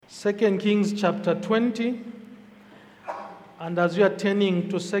2 Kings chapter 20. And as we are turning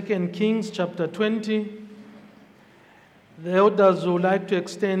to 2 Kings chapter 20, the elders would like to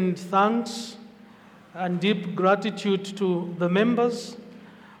extend thanks and deep gratitude to the members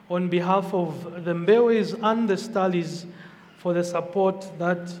on behalf of the Mbewes and the Stallies for the support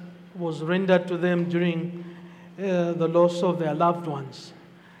that was rendered to them during the loss of their loved ones.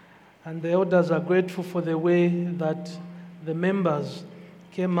 And the elders are grateful for the way that the members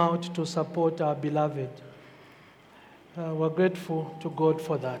came out to support our beloved. We're grateful to God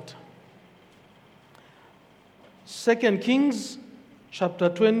for that. 2 Kings chapter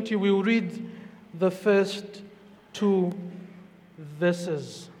 20, we will read the first two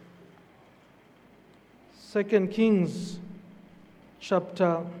verses. 2 Kings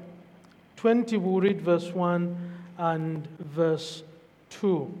chapter 20, we'll read verse 1 and verse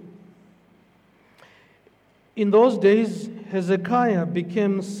 2. In those days, Hezekiah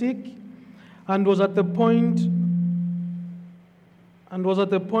became sick and was at the point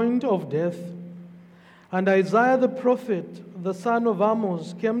of death. And Isaiah the prophet, the son of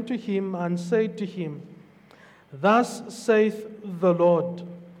Amos, came to him and said to him, "Thus saith the Lord,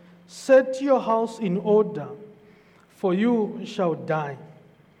 set your house in order, for you shall die.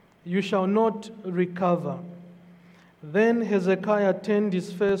 You shall not recover." Then Hezekiah turned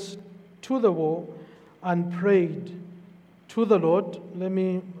his face to the wall and prayed to the Lord. Let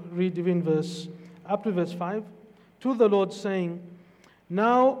me read even up to verse 5. To the Lord, saying,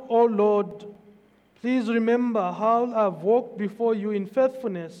 "Now, O Lord, please remember how I've walked before you in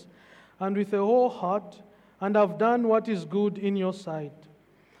faithfulness and with a whole heart, and I've done what is good in your sight."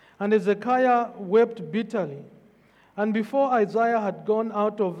 And Hezekiah wept bitterly. And before Isaiah had gone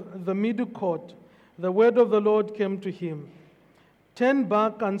out of the middle court, the word of the Lord came to him. "Turn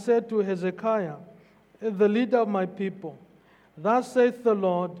back and say to Hezekiah, the leader of my people, thus saith the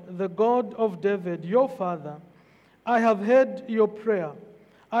Lord, the God of David, your father, I have heard your prayer.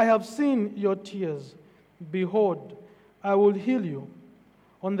 I have seen your tears. Behold, I will heal you.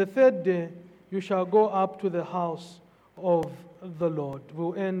 On the third day, you shall go up to the house of the Lord."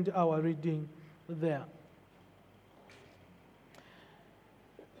 We'll end our reading there.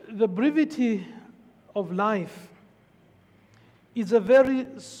 The brevity of life is a very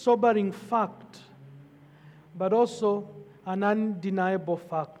sobering fact, but also an undeniable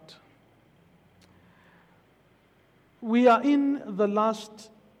fact. We are in the last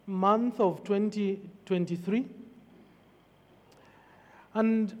month of 2023,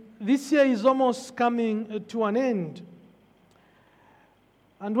 and this year is almost coming to an end.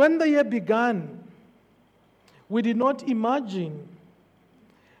 And when the year began, we did not imagine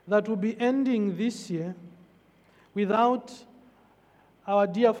that we'll be ending this year without our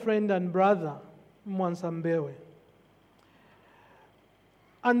dear friend and brother, Mwansa Mbewe.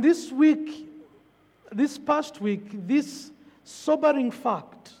 And this past week, this sobering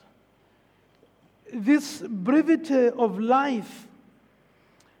fact, this brevity of life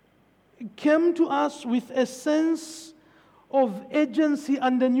came to us with a sense of agency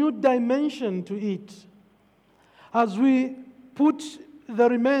and a new dimension to it as we put the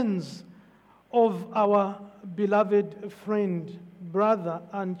remains of our beloved friend, brother,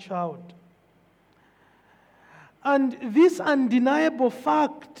 and child. And this undeniable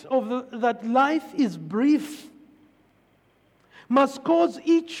fact that life is brief must cause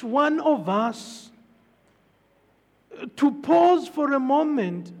each one of us to pause for a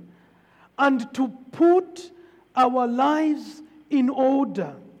moment and to put our lives in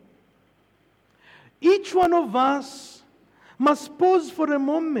order. Each one of us must pause for a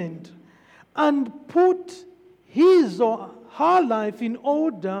moment and put his or her life in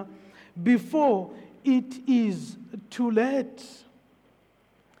order before it is too late.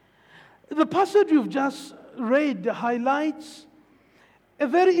 The passage we've just read highlights a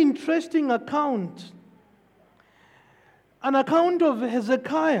very interesting account, an account of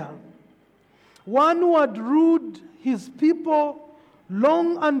Hezekiah, one who had ruled his people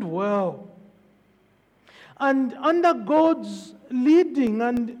long and well. And under God's leading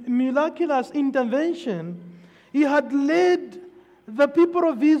and miraculous intervention, he had led the people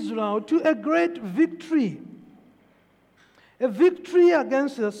of Israel to a great victory. A victory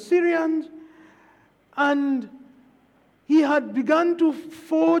against the Syrians, and he had begun to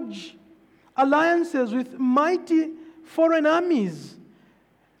forge alliances with mighty foreign armies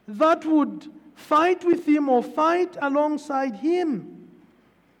that would fight with him or fight alongside him.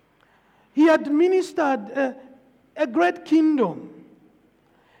 He had ministered a great kingdom,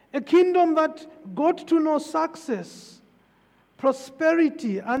 a kingdom that got to know success,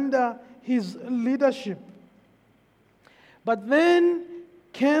 prosperity under his leadership. But then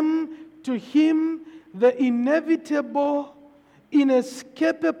came to him the inevitable,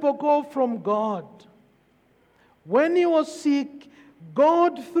 inescapable call from God. When he was sick,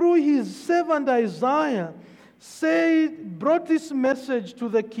 God, through his servant Isaiah, brought this message to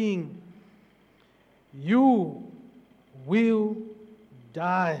the king: you will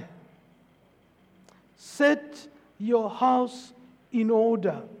die. Set your house in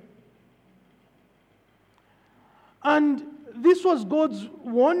order. And this was God's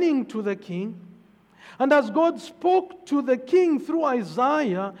warning to the king. And as God spoke to the king through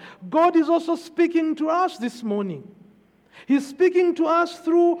Isaiah, God is also speaking to us this morning. He's speaking to us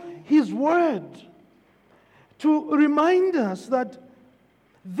through his word to remind us that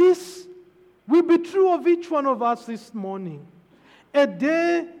this will be true of each one of us this morning. A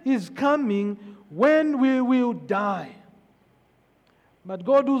day is coming when we will die. But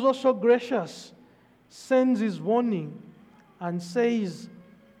God, who's also gracious, sends his warning and says,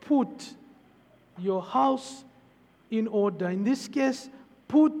 put your house in order. In this case,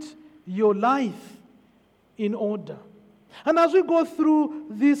 put your life in order. And as we go through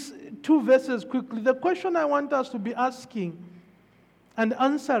these two verses quickly, the question I want us to be asking and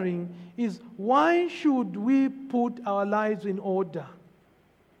answering is, why should we put our lives in order?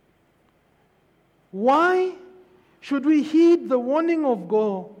 Why should we heed the warning of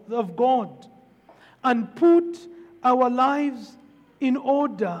God and put our lives in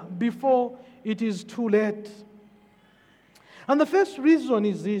order before it is too late? And the first reason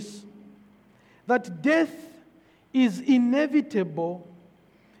is this: that death is inevitable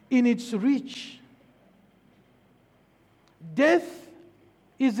in its reach. Death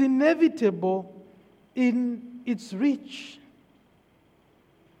is inevitable in its reach.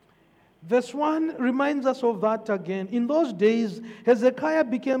 Verse 1 reminds us of that again. In those days, Hezekiah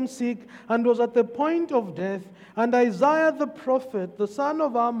became sick and was at the point of death. And Isaiah the prophet, the son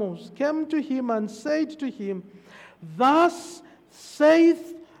of Amos, came to him and said to him, "Thus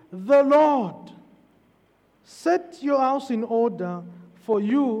saith the Lord, set your house in order, for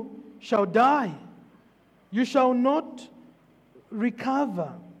you shall die. You shall not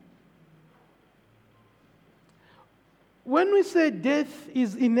recover." When we say death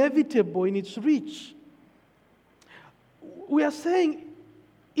is inevitable in its reach, we are saying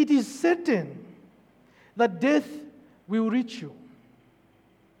it is certain that death will reach you.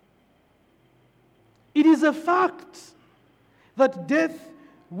 It is a fact that death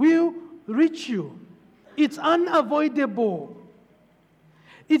will reach you. It's unavoidable.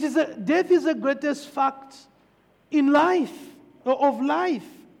 Death is the greatest fact in life, of life.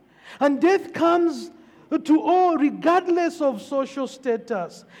 And death comes to all regardless of social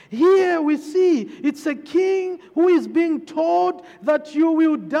status. Here we see it's a king who is being told that you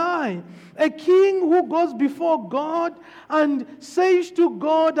will die. A king who goes before God and says to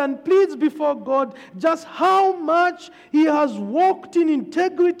God and pleads before God just how much he has walked in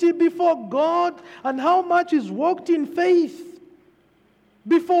integrity before God and how much he's walked in faith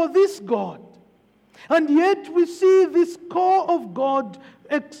before this God. And yet we see this call of God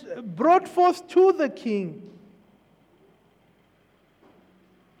brought forth to the king.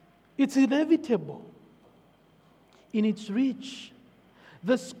 It's inevitable in its reach.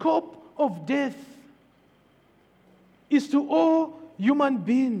 The scope of death is to all human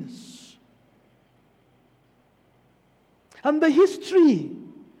beings. And the history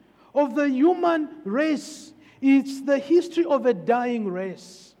of the human race is the history of a dying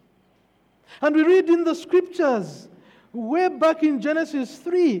race. And we read in the scriptures way back in Genesis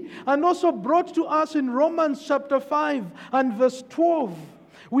 3 and also brought to us in Romans chapter 5 and verse 12.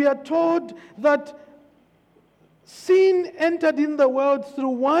 We are told that sin entered in the world through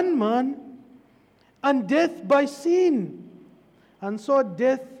one man and death by sin. And so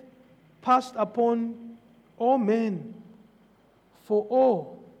death passed upon all men, for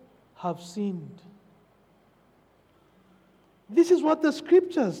all have sinned. This is what the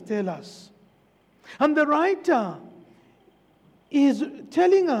scriptures tell us. And the writer is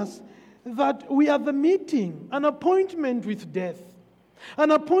telling us that we have a meeting, an appointment with death.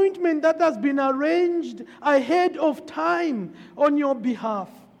 An appointment that has been arranged ahead of time on your behalf.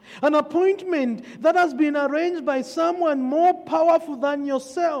 An appointment that has been arranged by someone more powerful than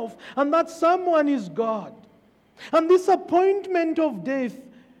yourself, and that someone is God. And this appointment of death,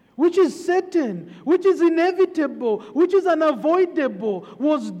 which is certain, which is inevitable, which is unavoidable,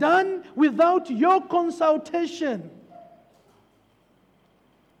 was done without your consultation.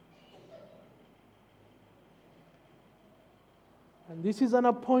 And this is an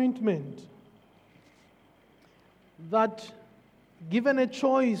appointment that, given a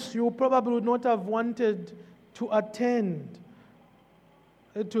choice, you probably would not have wanted to attend.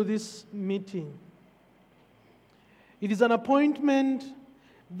 to this meeting. It is an appointment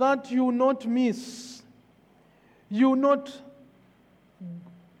that you will not miss. You will not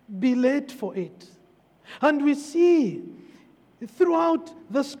be late for it. And we see throughout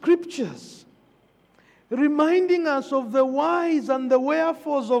the scriptures, reminding us of the whys and the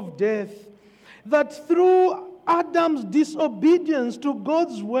wherefores of death, that through Adam's disobedience to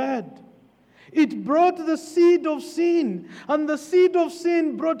God's word, it brought the seed of sin, and the seed of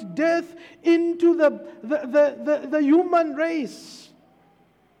sin brought death into the human race.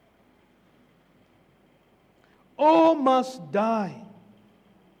 All must die.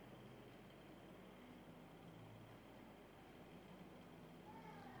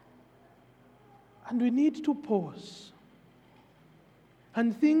 And we need to pause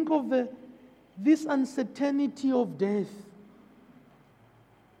and think of this uncertainty of death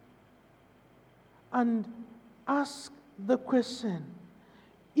and ask the question,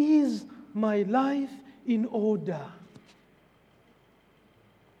 is my life in order?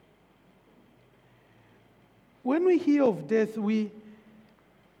 When we hear of death, we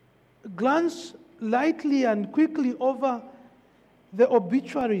glance lightly and quickly over the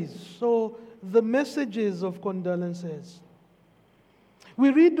obituaries, so the messages of condolences. We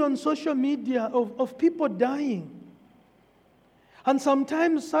read on social media of people dying. And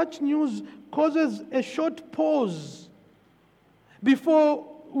sometimes such news causes a short pause before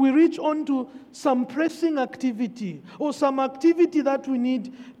we reach on to some pressing activity or some activity that we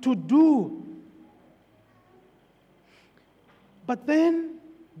need to do. But then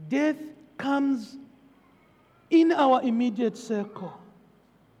death comes in our immediate circle.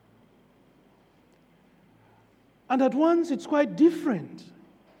 And at once it's quite different.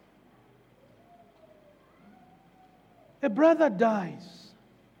 A brother dies,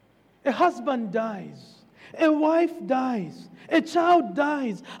 a husband dies, a wife dies, a child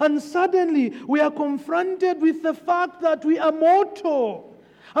dies, and suddenly we are confronted with the fact that we are mortal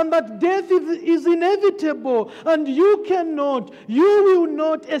and that death is inevitable and you will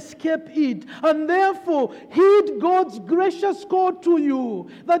not escape it. And therefore, heed God's gracious call to you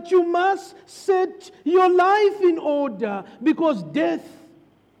that you must set your life in order because death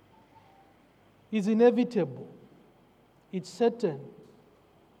is inevitable. It's certain.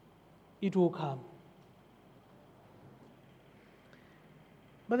 It will come.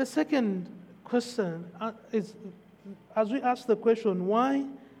 But the second question is, as we ask the question, why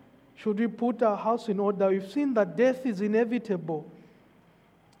should we put our house in order? We've seen that death is inevitable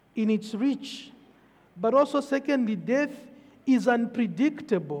in its reach. But also, secondly, death is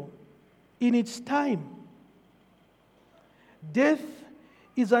unpredictable in its time. Death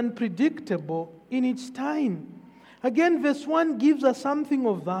is unpredictable in its time. Again, verse 1 gives us something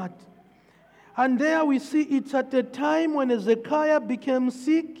of that. And there we see it's at a time when Hezekiah became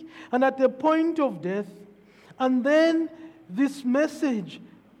sick and at the point of death. And then this message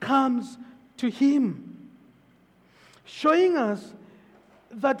comes to him, showing us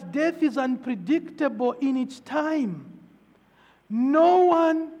that death is unpredictable in its time. No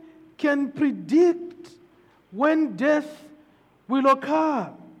one can predict when death will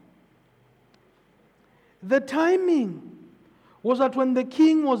occur. The timing was that when the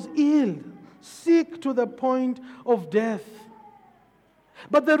king was ill, sick to the point of death.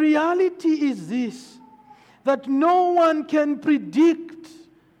 But the reality is this, that no one can predict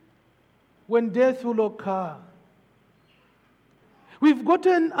when death will occur. We've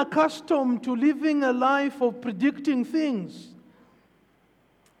gotten accustomed to living a life of predicting things.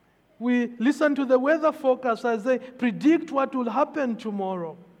 We listen to the weather forecast as they predict what will happen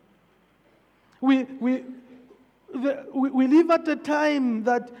tomorrow. We live at a time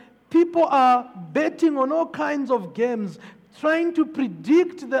that people are betting on all kinds of games, trying to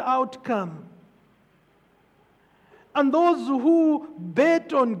predict the outcome. And those who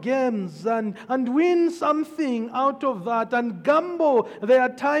bet on games and win something out of that and gamble their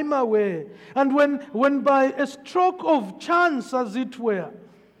time away, and when by a stroke of chance, as it were,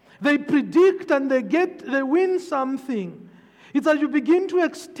 they predict and they win something, it's as you begin to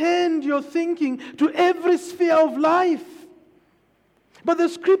extend your thinking to every sphere of life. But the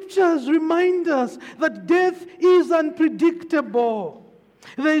scriptures remind us that death is unpredictable.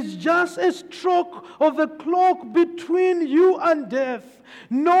 There is just a stroke of the clock between you and death.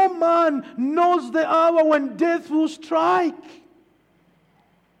 No man knows the hour when death will strike.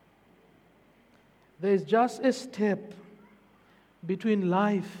 There is just a step between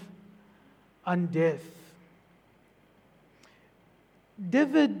life and death.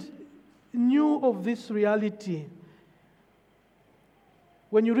 David knew of this reality.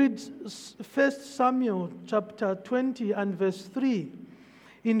 When you read 1 Samuel chapter 20 and verse 3,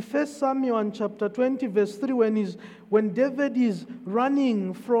 In 1 Samuel and chapter 20, verse 3, when David is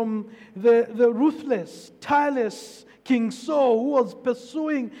running from the ruthless, tireless King Saul, who was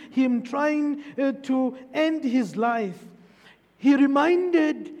pursuing him, trying to end his life, he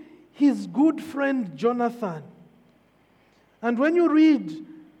reminded his good friend Jonathan. And when you read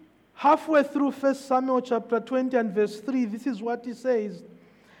halfway through 1 Samuel chapter 20 and verse 3, this is what he says.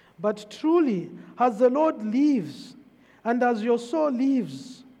 But truly, as the Lord lives, and as your soul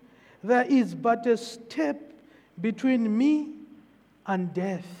lives, there is but a step between me and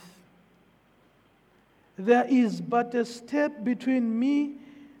death. There is but a step between me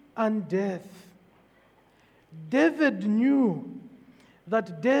and death. David knew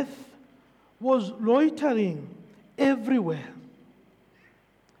that death was loitering everywhere.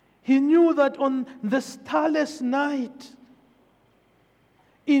 He knew that on the starless night,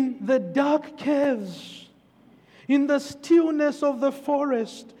 in the dark caves, in the stillness of the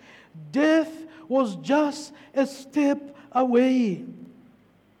forest, death was just a step away.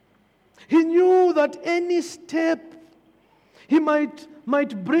 He knew that any step he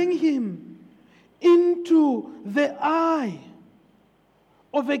might bring him into the eye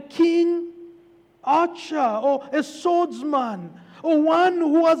of a king, archer, or a swordsman, or one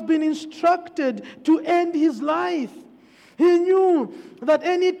who has been instructed to end his life. He knew that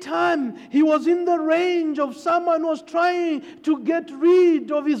any time he was in the range of someone who was trying to get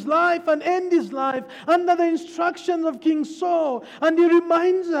rid of his life and end his life under the instructions of King Saul. And he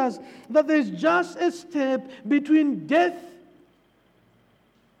reminds us that there's just a step between death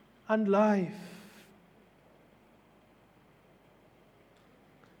and life.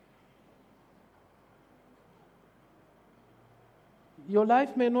 Your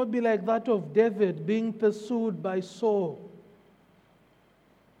life may not be like that of David being pursued by Saul.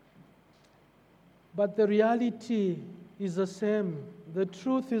 But the reality is the same. The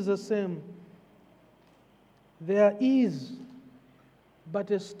truth is the same. There is but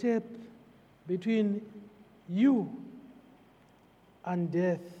a step between you and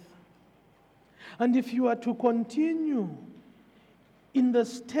death. And if you are to continue in the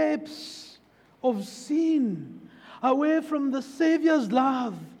steps of sin, away from the Savior's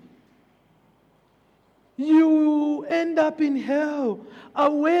love, you end up in hell,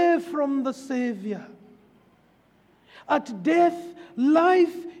 away from the Savior. At death,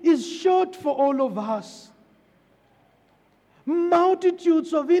 life is short for all of us.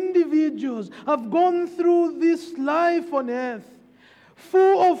 Multitudes of individuals have gone through this life on earth,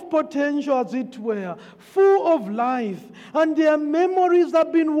 full of potential, as it were, full of life, and their memories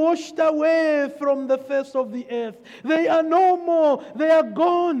have been washed away from the face of the earth. They are no more, they are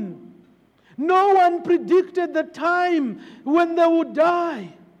gone. No one predicted the time when they would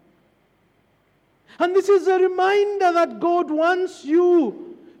die. And this is a reminder that God wants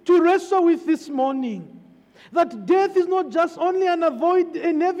you to wrestle with this morning. That death is not just only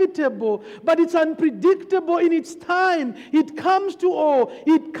inevitable, but it's unpredictable in its time. It comes to all.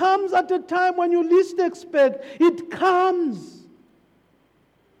 It comes at a time when you least expect. It comes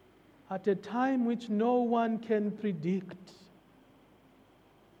at a time which no one can predict.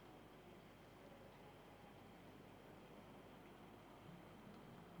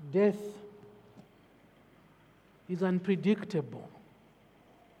 Death is unpredictable.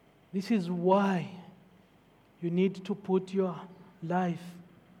 This is why you need to put your life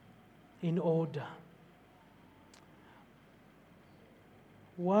in order.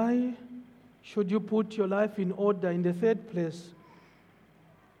 Why should you put your life in order? In the third place,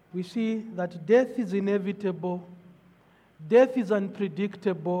 we see that death is inevitable, death is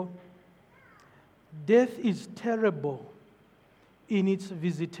unpredictable, death is terrible in its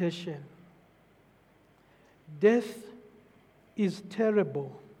visitation. Death is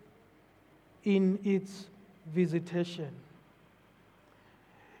terrible in its visitation.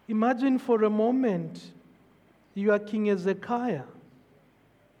 Imagine for a moment you are King Hezekiah.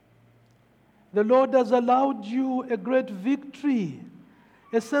 The Lord has allowed you a great victory,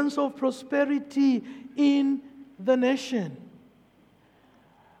 a sense of prosperity in the nation.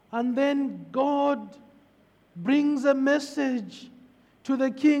 And then God brings a message to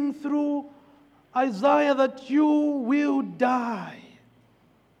the king through Isaiah that you will die.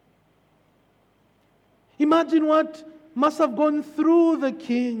 Imagine what must have gone through the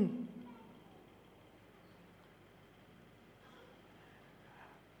king.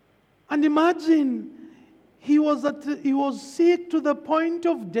 And imagine he was sick to the point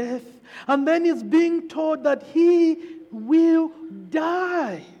of death, and then he's being told that he will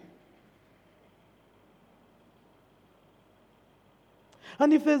die.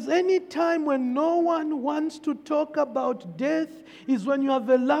 And if there's any time when no one wants to talk about death, is when you have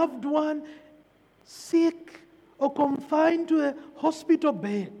a loved one sick or confined to a hospital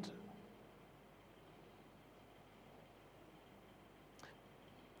bed.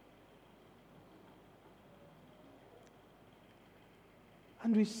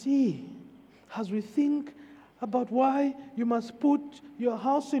 And we see, as we think about why you must put your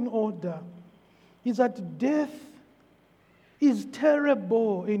house in order, is that death is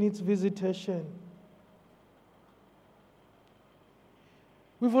terrible in its visitation.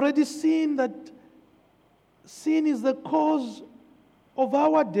 We've already seen that sin is the cause of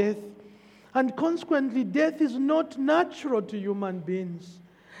our death, and consequently, death is not natural to human beings.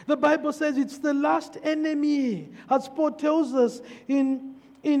 The Bible says it's the last enemy, as Paul tells us in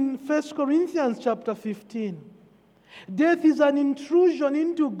 1 Corinthians chapter 15. Death is an intrusion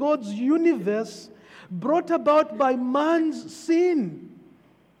into God's universe brought about by man's sin.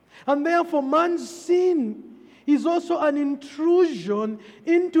 And therefore, man's sin is also an intrusion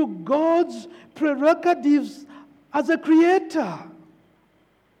into God's prerogatives as a creator.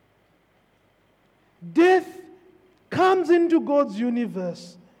 Death comes into God's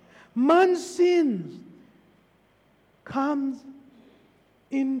universe. Man's sin comes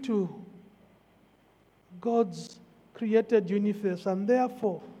into God's created universe, and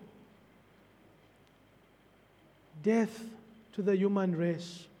therefore death to the human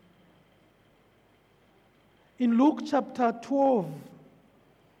race. In Luke chapter 12,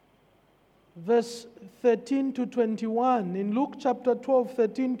 verse 13 to 21, in Luke chapter 12,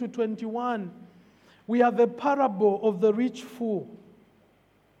 13 to 21, we have a parable of the rich fool.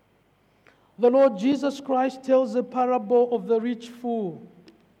 The Lord Jesus Christ tells a parable of the rich fool.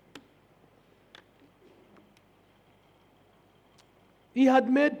 He had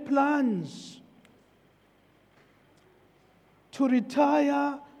made plans to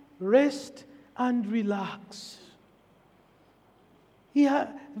retire, rest, and relax.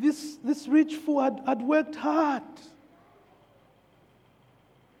 This rich fool had worked hard.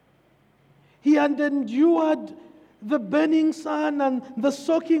 He had endured the burning sun and the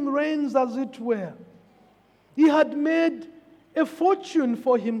soaking rains, as it were. He had made a fortune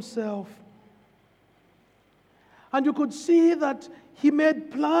for himself. And you could see that he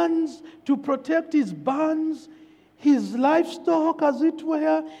made plans to protect his barns, his livestock, as it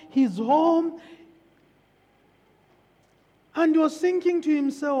were, his home. And he was thinking to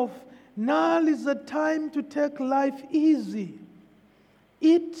himself, now is the time to take life easy.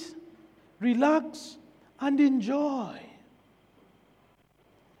 Eat, relax, and enjoy.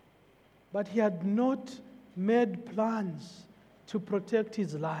 But he had not made plans to protect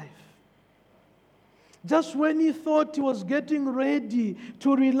his life. Just when he thought he was getting ready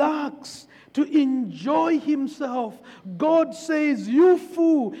to relax, to enjoy himself, God says, you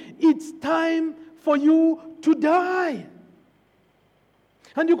fool, it's time for you to die.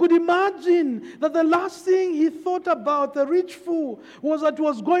 And you could imagine that the last thing he thought about, the rich fool, was that he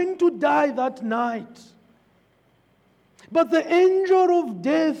was going to die that night. But the angel of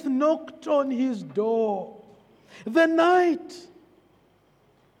death knocked on his door. The night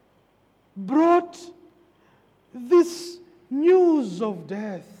brought this news of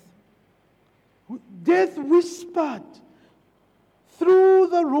death. Death whispered through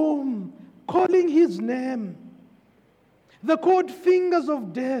the room, calling his name. The cold fingers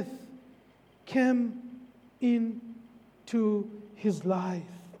of death came into his life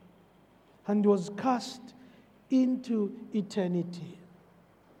and was cast into eternity.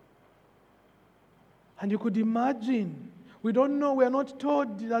 And you could imagine, we don't know, we are not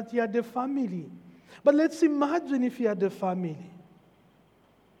told that he had a family. But let's imagine if he had a family.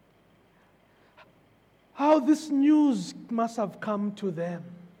 How this news must have come to them.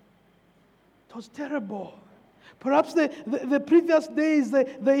 It was terrible. Perhaps the previous days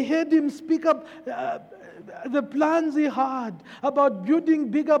they heard him speak up the plans he had about building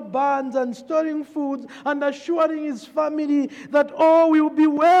bigger barns and storing food and assuring his family that all will be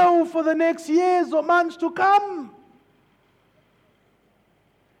well for the next years or months to come.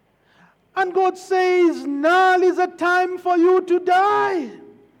 And God says, now is a time for you to die.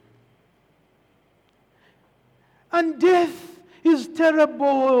 And death is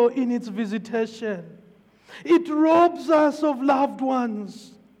terrible in its visitation. It robs us of loved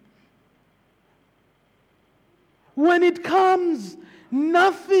ones. When it comes,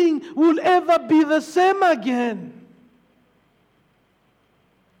 nothing will ever be the same again.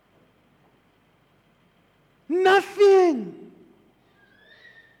 Nothing.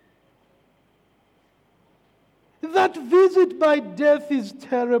 That visit by death is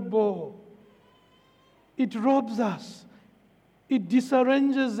terrible. It robs us. It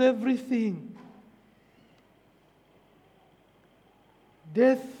disarranges everything.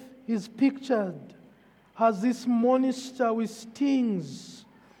 Death is pictured as this monster with stings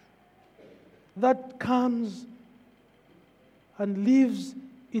that comes and leaves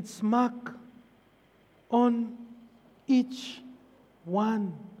its mark on each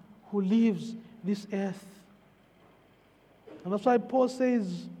one who lives this earth. And that's why Paul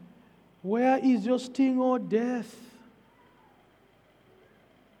says, where is your sting, O death?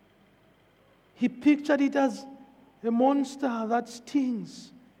 He pictured it as a monster that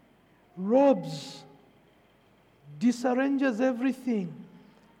stings, robs, disarranges everything,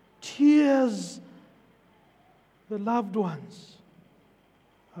 tears the loved ones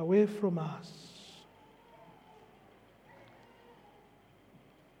away from us.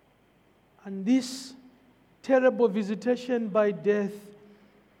 And this terrible visitation by death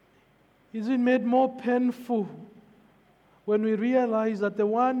is made more painful when we realize that the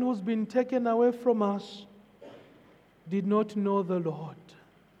one who's been taken away from us did not know the Lord.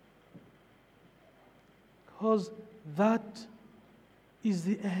 Because that is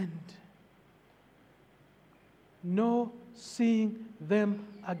the end. No seeing them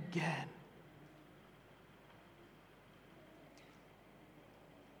again.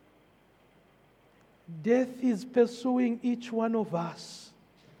 Death is pursuing each one of us.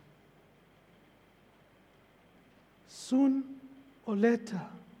 Soon or later,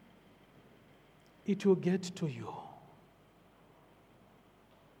 it will get to you.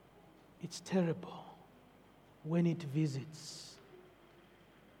 It's terrible when it visits.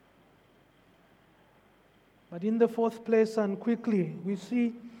 But in the fourth place, and quickly, we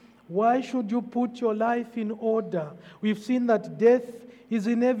see, why should you put your life in order? We've seen that death is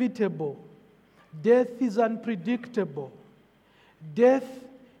inevitable. Death is unpredictable. Death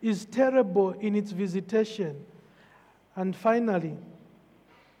is terrible in its visitation. And finally,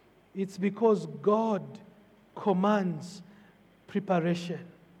 it's because God commands preparation.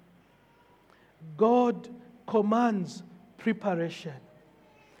 God commands preparation.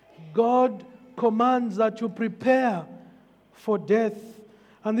 God commands that you prepare for death.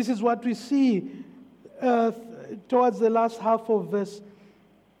 And this is what we see towards the last half of verse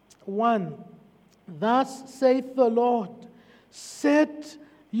 1. Thus saith the Lord, set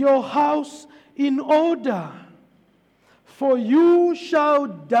your house in order, for you shall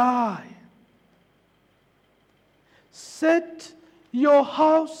die. Set your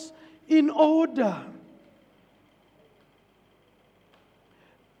house in order.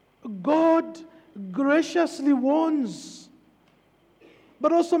 God graciously warns,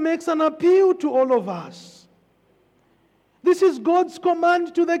 but also makes an appeal to all of us. This is God's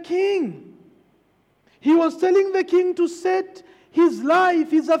command to the king. He was telling the king to set his life,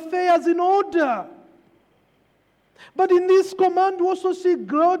 his affairs in order. But in this command, we also see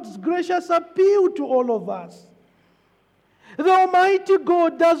God's gracious appeal to all of us. The Almighty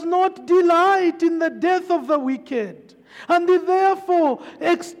God does not delight in the death of the wicked. And He therefore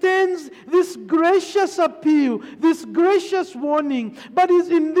extends this gracious appeal, this gracious warning. But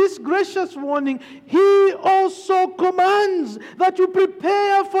in this gracious warning, He also commands that you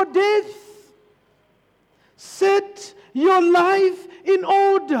prepare for death. Set your life in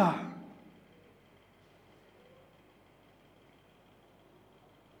order.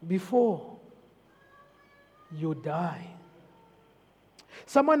 Before you die.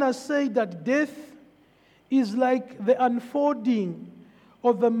 Someone has said that death is like the unfolding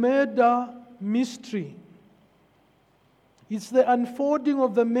of the murder mystery. It's the unfolding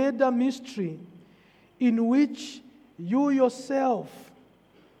of the murder mystery in which you yourself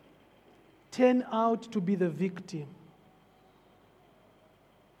turn out to be the victim.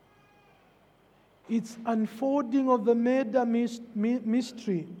 It's unfolding of the murder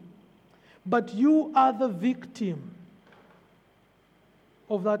mystery, but you are the victim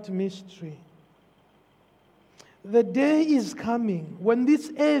of that mystery. The day is coming when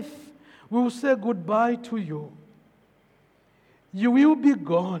this earth will say goodbye to you. You will be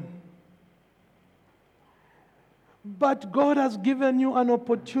gone. But God has given you an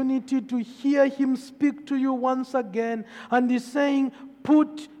opportunity to hear Him speak to you once again. And He's saying,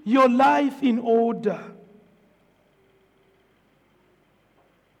 put your life in order.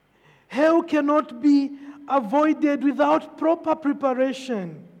 Hell cannot be avoided without proper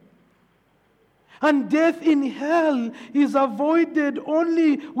preparation. And death in hell is avoided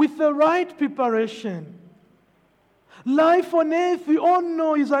only with the right preparation. Life on earth, we all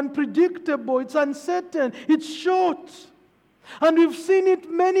know, is unpredictable, it's uncertain, it's short. And we've seen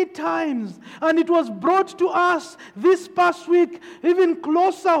it many times. And it was brought to us this past week, even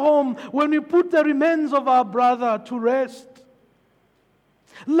closer home, when we put the remains of our brother to rest.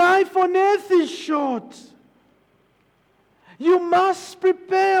 Life on earth is short. You must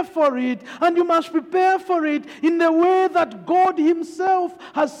prepare for it, and you must prepare for it in the way that God Himself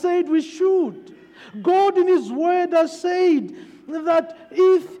has said we should. God in His Word has said that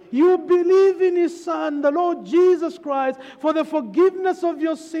if you believe in His Son, the Lord Jesus Christ, for the forgiveness of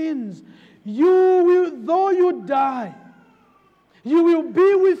your sins, you will, though you die, you will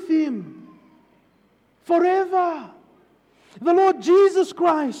be with Him forever. The Lord Jesus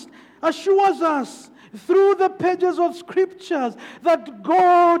Christ assures us through the pages of Scriptures that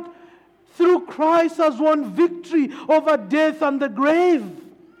God, through Christ, has won victory over death and the grave.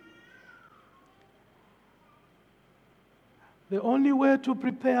 The only way to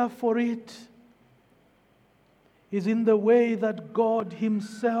prepare for it is in the way that God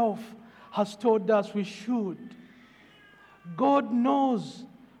Himself has told us we should. God knows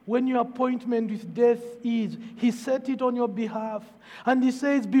when your appointment with death is. He set it on your behalf. And He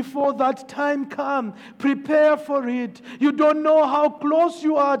says, before that time comes, prepare for it. You don't know how close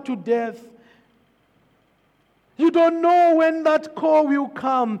you are to death. You don't know when that call will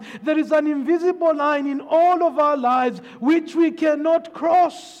come. There is an invisible line in all of our lives which we cannot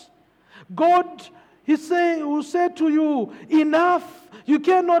cross. God, will say to you, enough. You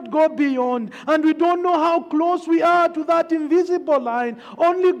cannot go beyond. And we don't know how close we are to that invisible line.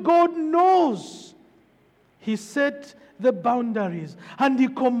 Only God knows. He set the boundaries and He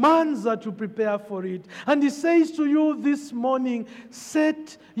commands us to prepare for it. And He says to you this morning,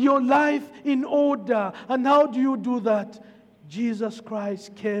 set your life in order. And how do you do that? Jesus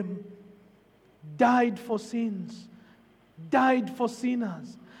Christ came, died for sins, died for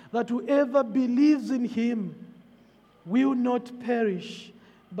sinners, that whoever believes in Him will not perish,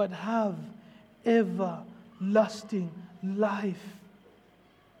 but have everlasting life.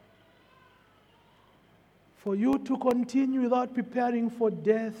 For you to continue without preparing for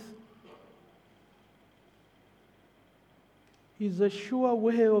death is a sure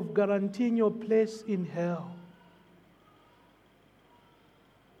way of guaranteeing your place in hell.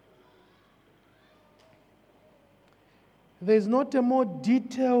 There is not a more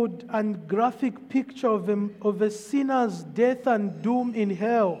detailed and graphic picture of a sinner's death and doom in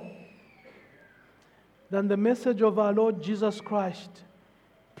hell than the message of our Lord Jesus Christ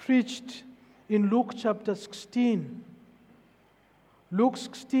preached in Luke chapter 16. Luke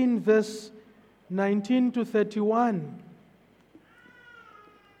 16 verse 19 to 31.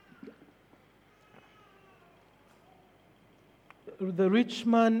 The rich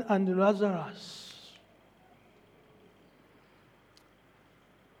man and Lazarus.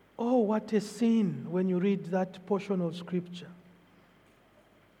 Oh, what a scene when you read that portion of Scripture.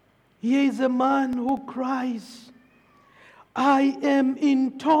 Here is a man who cries, I am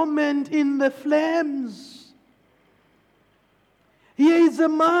in torment in the flames. Here is a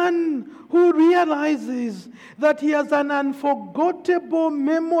man who realizes that he has an unforgettable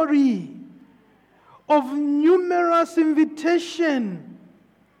memory of numerous invitations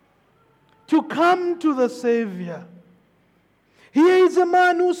to come to the Savior. Here is a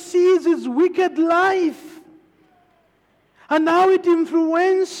man who sees his wicked life and how it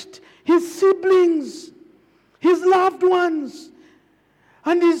influenced his siblings, his loved ones.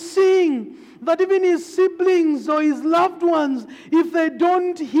 And he's seeing that even his siblings or his loved ones, if they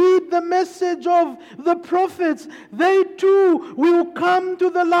don't heed the message of the prophets, they too will come to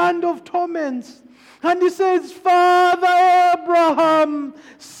the land of torments. And he says, Father Abraham,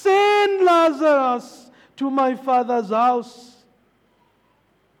 send Lazarus to my father's house.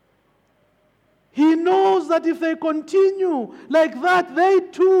 He knows that if they continue like that, they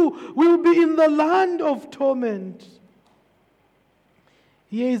too will be in the land of torment.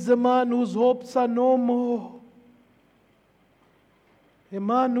 Here is a man whose hopes are no more. A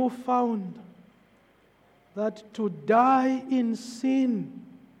man who found that to die in sin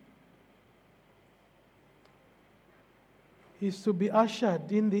is to be ushered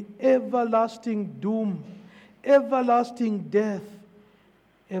in the everlasting doom, everlasting death,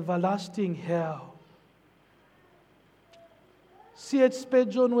 everlasting hell. C.H.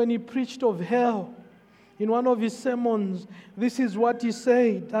 Spurgeon, when he preached of hell in one of his sermons, this is what he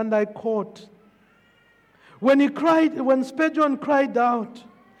said, and I quote, when Spurgeon cried out,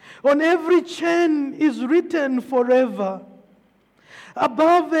 on every chain is written forever.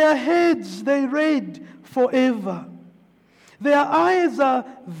 Above their heads they read forever. Their eyes are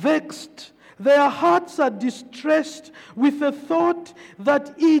vexed. Their hearts are distressed with the thought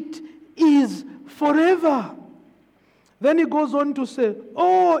that it is forever. Then he goes on to say,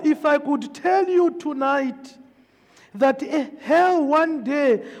 oh, if I could tell you tonight that hell one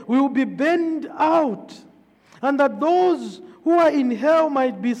day will be burned out, and that those who are in hell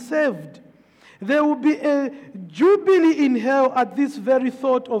might be saved. There will be a jubilee in hell at this very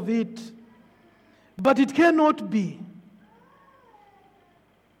thought of it. But it cannot be.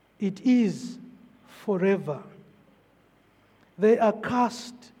 It is forever. They are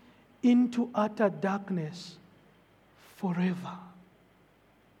cast into utter darkness forever.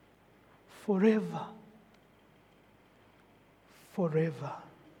 Forever. Forever.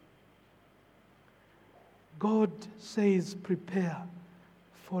 God says, prepare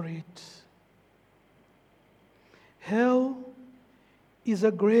for it. Hell is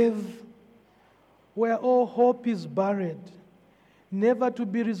a grave where all hope is buried, never to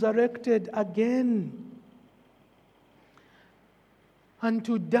be resurrected again. And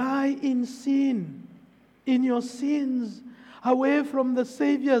to die in sin, in your sins, away from the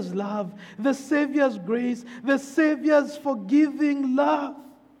Savior's love, the Savior's grace, the Savior's forgiving love.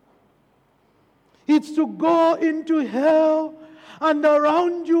 It's to go into hell, and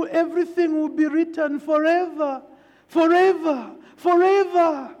around you everything will be written forever, forever,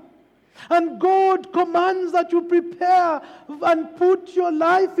 forever. And God commands that you prepare and put your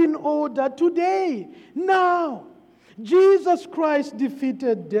life in order today, now. Jesus Christ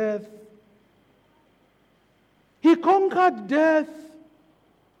defeated death. He conquered death.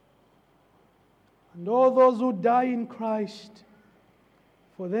 And all those who die in Christ,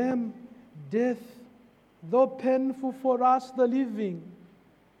 for them, death, though painful for us the living,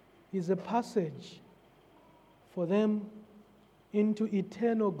 is a passage for them into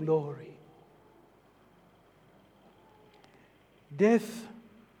eternal glory. Death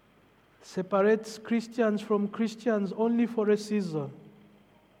separates Christians from Christians only for a season.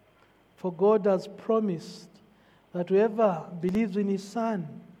 For God has promised that whoever believes in His Son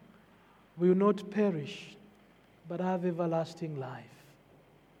will not perish, but have everlasting life.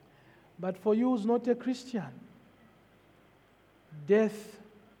 But for you who's not a Christian, death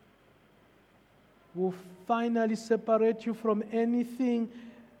will finally separate you from anything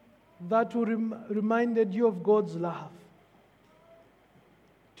that will reminded you of God's love.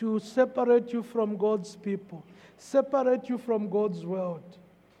 To separate you from God's people, separate you from God's world.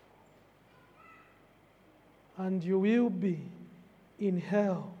 And you will be in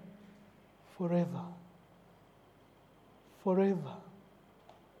hell forever. Forever.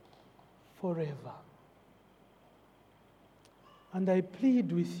 Forever. And I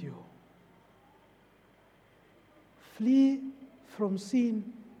plead with you, flee from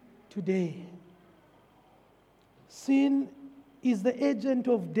sin today. Sin is the agent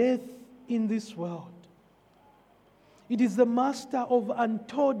of death in this world. It is the master of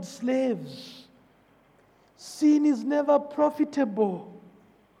untold slaves. Sin is never profitable.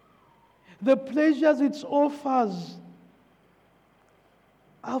 The pleasures it offers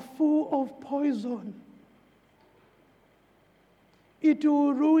are full of poison. It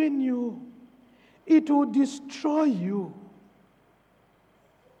will ruin you. It will destroy you.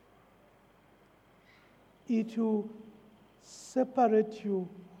 It will separate you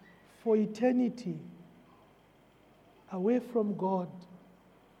for eternity away from God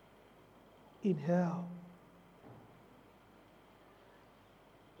in hell.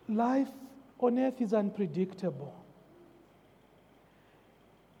 Life on earth is unpredictable.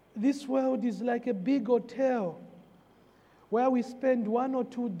 This world is like a big hotel where we spend 1 or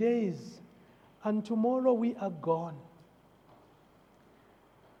 2 days and tomorrow we are gone.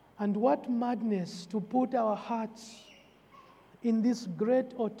 And what madness to put our hearts in this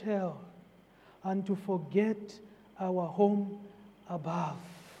great hotel and to forget our home above.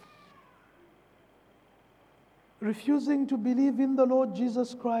 Refusing to believe in the Lord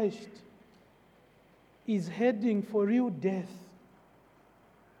Jesus Christ is heading for real death.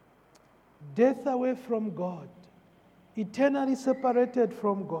 Death away from God, eternally separated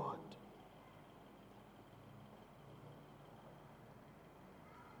from God.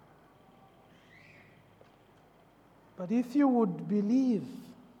 But if you would believe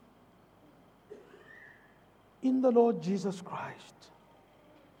in the Lord Jesus Christ,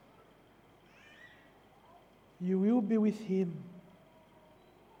 you will be with Him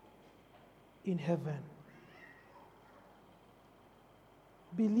in heaven.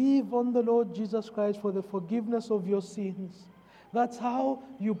 Believe on the Lord Jesus Christ for the forgiveness of your sins. That's how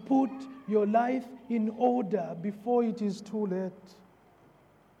you put your life in order before it is too late.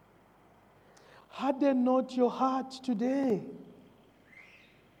 Harden not your heart today.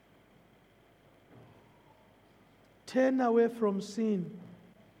 Turn away from sin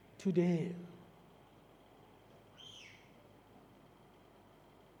today.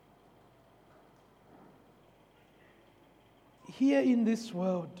 Here in this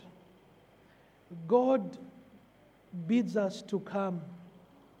world, God bids us to come.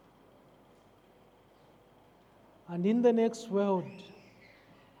 And in the next world,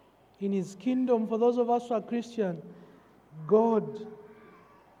 in His kingdom, for those of us who are Christian, God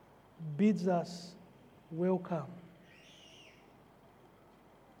bids us welcome.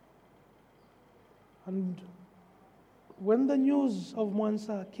 And when the news of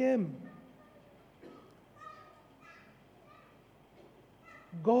Mwansa came,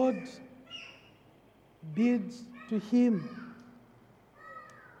 God bids to him,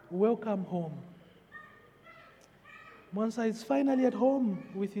 welcome home. Mwansa is finally at home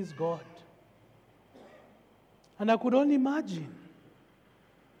with his God. And I could only imagine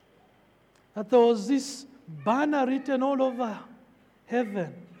that there was this banner written all over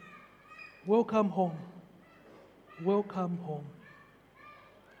heaven, welcome home, welcome home,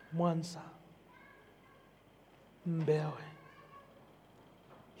 Mwansa, Mbewe.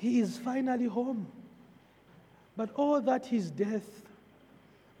 He is finally home. But all that his death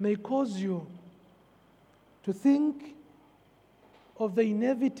may cause you to think of the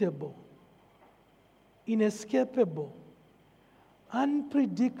inevitable, inescapable,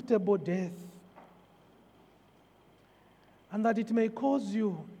 unpredictable death, and that it may cause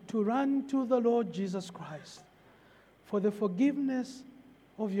you to run to the Lord Jesus Christ for the forgiveness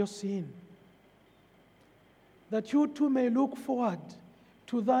of your sin, that you too may look forward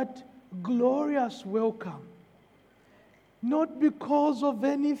to that glorious welcome, not because of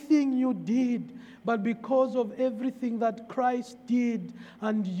anything you did, but because of everything that Christ did,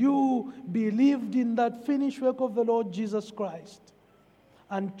 and you believed in that finished work of the Lord Jesus Christ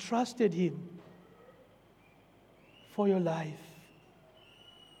and trusted Him for your life.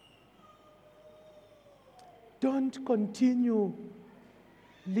 Don't continue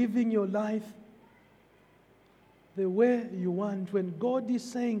living your life the way you want when God is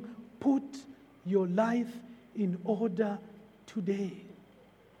saying, put your life in order today.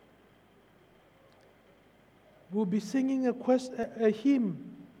 We'll be singing a hymn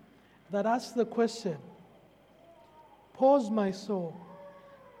that asks the question, pause my soul,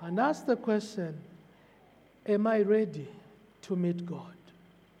 and ask the question, am I ready to meet God?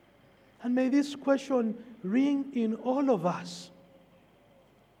 And may this question ring in all of us,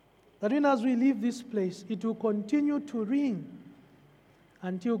 that even as we leave this place, it will continue to ring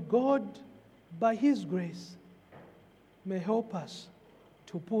until God, by His grace, may help us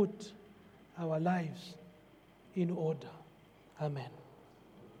to put our lives in order. Amen.